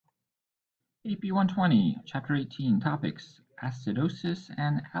AP 120, Chapter 18, Topics, Acidosis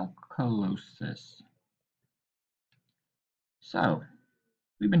and Alkalosis. So,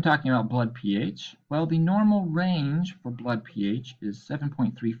 we've been talking about blood pH. Well, the normal range for blood pH is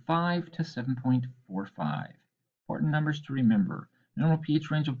 7.35 to 7.45. Important numbers to remember. Normal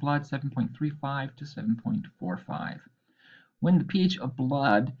pH range of blood, 7.35 to 7.45. When the pH of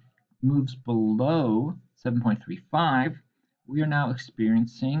blood moves below 7.35, we are now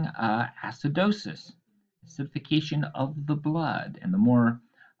experiencing acidosis, acidification of the blood. And the more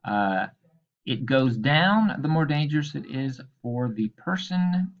it goes down, the more dangerous it is for the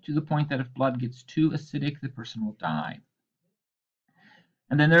person, to the point that if blood gets too acidic, the person will die.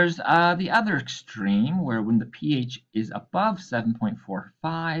 And then there's the other extreme, where when the pH is above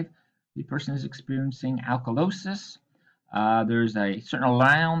 7.45, the person is experiencing alkalosis. There's a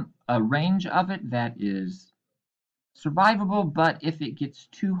certain range of it that is survivable, but if it gets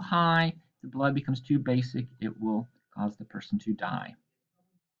too high, the blood becomes too basic, it will cause the person to die.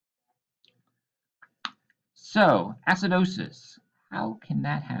 So, acidosis, how can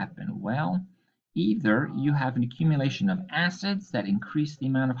that happen? Well, either you have an accumulation of acids that increase the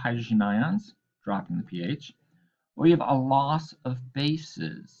amount of hydrogen ions, dropping the pH, or you have a loss of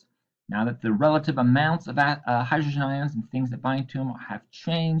bases. Now that the relative amounts of hydrogen ions and things that bind to them have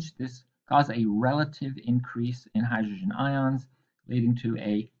changed, this causes a relative increase in hydrogen ions, leading to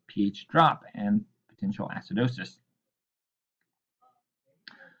a pH drop and potential acidosis.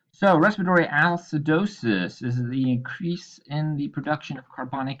 So, respiratory acidosis is the increase in the production of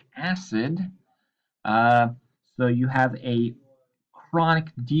carbonic acid. So you have a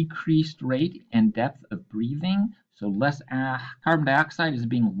chronic decreased rate and depth of breathing. So less carbon dioxide is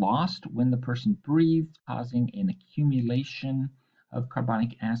being lost when the person breathes, causing an accumulation of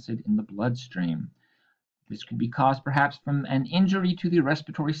carbonic acid in the bloodstream. This could be caused perhaps from an injury to the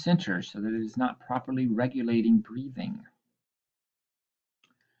respiratory center, so that it is not properly regulating breathing.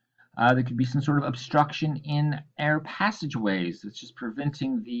 There could be some sort of obstruction in air passageways that's just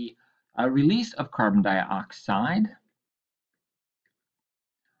preventing the release of carbon dioxide.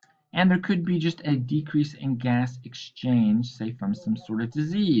 And there could be just a decrease in gas exchange, say from some sort of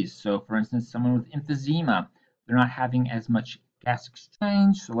disease. So for instance, someone with emphysema, they're not having as much gas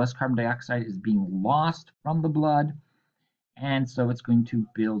exchange, so less carbon dioxide is being lost from the blood, and so it's going to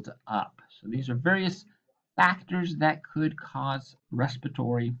build up. So these are various factors that could cause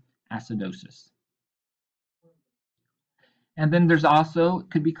respiratory acidosis. And then there's also,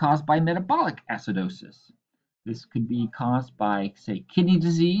 could be caused by metabolic acidosis. This could be caused by, say, kidney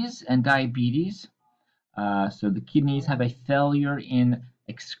disease and diabetes. So the kidneys have a failure in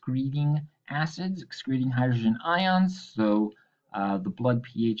excreting acids, excreting hydrogen ions, so the blood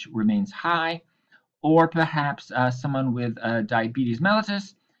pH remains high. Or perhaps someone with diabetes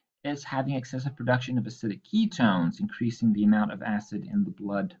mellitus is having excessive production of acidic ketones, increasing the amount of acid in the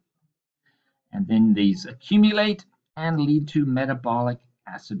blood. And then these accumulate and lead to metabolic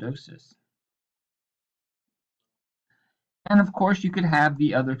acidosis. And of course, you could have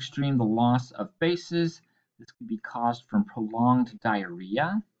the other extreme, the loss of bases. This could be caused from prolonged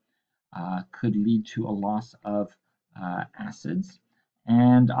diarrhea, could lead to a loss of acids,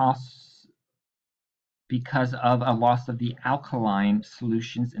 and also because of a loss of the alkaline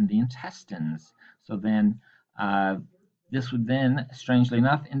solutions in the intestines. So then this would then, strangely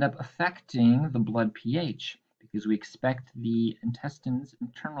enough, end up affecting the blood pH, because we expect the intestines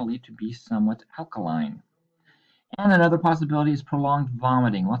internally to be somewhat alkaline. And another possibility is prolonged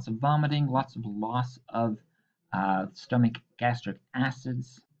vomiting. Lots of vomiting, lots of loss of stomach gastric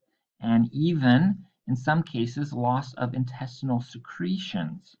acids, and even, in some cases, loss of intestinal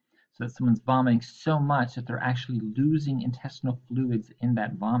secretions. So that someone's vomiting so much that they're actually losing intestinal fluids in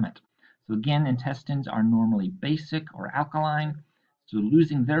that vomit. So again, intestines are normally basic or alkaline, so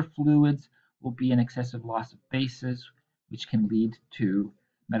losing their fluids will be an excessive loss of bases, which can lead to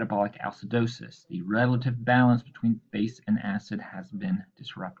metabolic acidosis. The relative balance between base and acid has been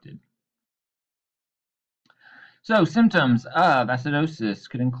disrupted. So symptoms of acidosis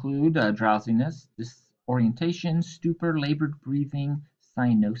could include drowsiness, disorientation, stupor, labored breathing,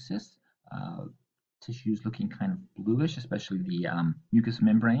 cyanosis, tissues looking kind of bluish, especially the mucous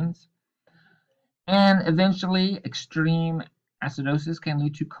membranes. And eventually, extreme acidosis can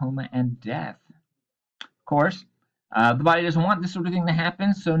lead to coma and death. Of course, the body doesn't want this sort of thing to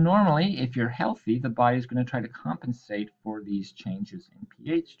happen, so normally, if you're healthy, the body is going to try to compensate for these changes in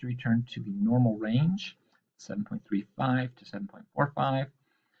pH to return to the normal range, 7.35 to 7.45,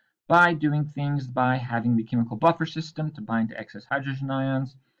 by doing things by having the chemical buffer system to bind to excess hydrogen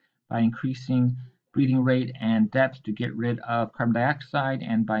ions, by increasing breathing rate and depth to get rid of carbon dioxide,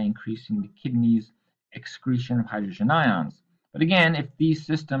 and by increasing the kidney's excretion of hydrogen ions. But again, if these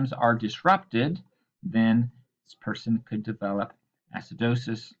systems are disrupted, then this person could develop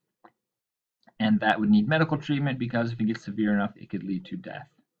acidosis, and that would need medical treatment because if it gets severe enough, it could lead to death.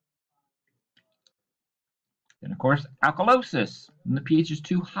 Then, of course, alkalosis, when the pH is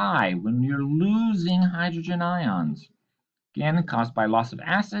too high, when you're losing hydrogen ions. Again, caused by loss of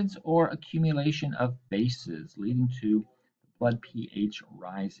acids or accumulation of bases, leading to blood pH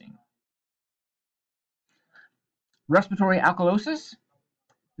rising. Respiratory alkalosis.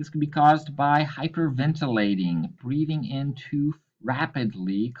 This can be caused by hyperventilating, breathing in too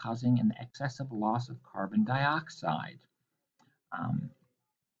rapidly, causing an excessive loss of carbon dioxide.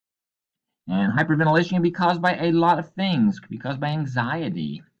 And hyperventilation can be caused by a lot of things. It can be caused by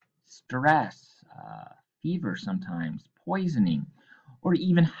anxiety, stress, fever sometimes, poisoning, or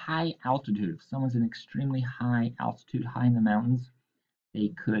even high altitude. If someone's in extremely high altitude, high in the mountains, they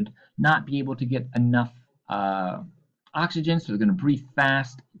could not be able to get enough oxygen, so they're going to breathe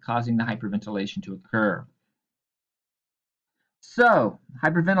fast, causing the hyperventilation to occur. So,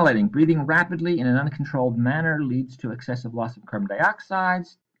 hyperventilating, breathing rapidly in an uncontrolled manner leads to excessive loss of carbon dioxide,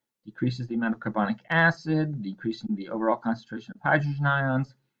 decreases the amount of carbonic acid, decreasing the overall concentration of hydrogen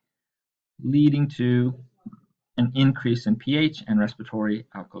ions, leading to an increase in pH and respiratory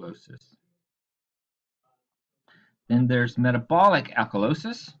alkalosis. Then there's metabolic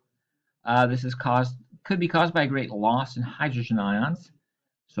alkalosis. This could be caused by a great loss in hydrogen ions.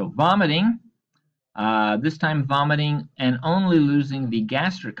 So vomiting, this time vomiting and only losing the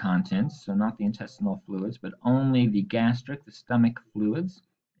gastric contents, so not the intestinal fluids, but only the gastric, the stomach fluids,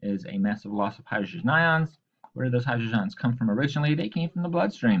 is a massive loss of hydrogen ions. Where did those hydrogen ions come from originally? They came from the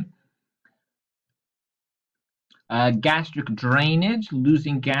bloodstream. Gastric drainage,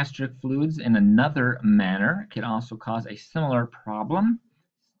 losing gastric fluids in another manner, can also cause a similar problem.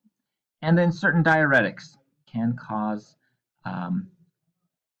 And then certain diuretics can cause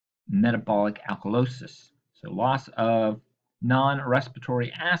metabolic alkalosis. So loss of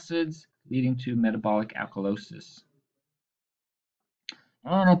non-respiratory acids leading to metabolic alkalosis.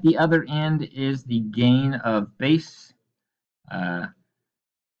 And at the other end is the gain of base,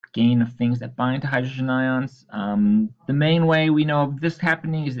 gain of things that bind to hydrogen ions. The main way we know of this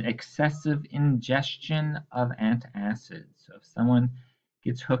happening is excessive ingestion of antacids. So if someone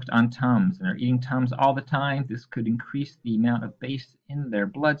gets hooked on Tums and are eating Tums all the time, this could increase the amount of base in their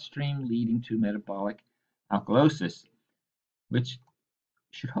bloodstream, leading to metabolic alkalosis, which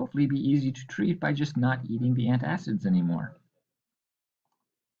should hopefully be easy to treat by just not eating the antacids anymore.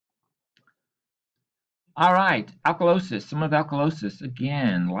 All right, alkalosis, some of alkalosis,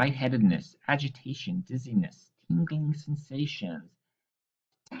 again, lightheadedness, agitation, dizziness, tingling sensations,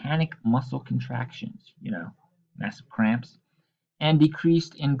 tetanic muscle contractions, massive cramps, and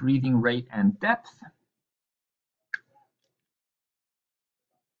decreased in breathing rate and depth.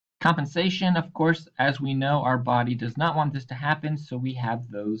 Compensation, of course, as we know, our body does not want this to happen, so we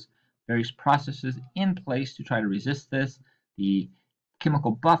have those various processes in place to try to resist this. The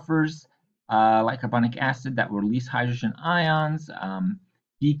chemical buffers, like carbonic acid, that will release hydrogen ions,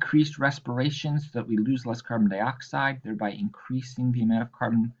 decreased respiration so that we lose less carbon dioxide, thereby increasing the amount of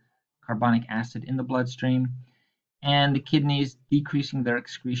carbonic acid in the bloodstream, and the kidneys decreasing their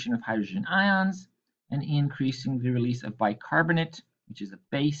excretion of hydrogen ions and increasing the release of bicarbonate, which is a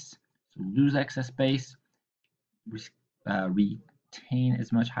base, so lose excess base, retain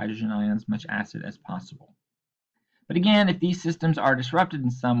as much hydrogen ions, much acid as possible. But again, if these systems are disrupted in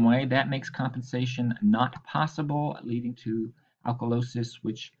some way, that makes compensation not possible, leading to alkalosis,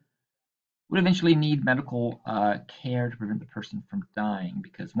 which would eventually need medical care to prevent the person from dying,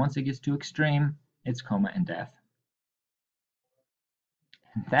 because once it gets too extreme, it's coma and death.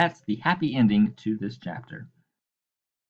 And that's the happy ending to this chapter.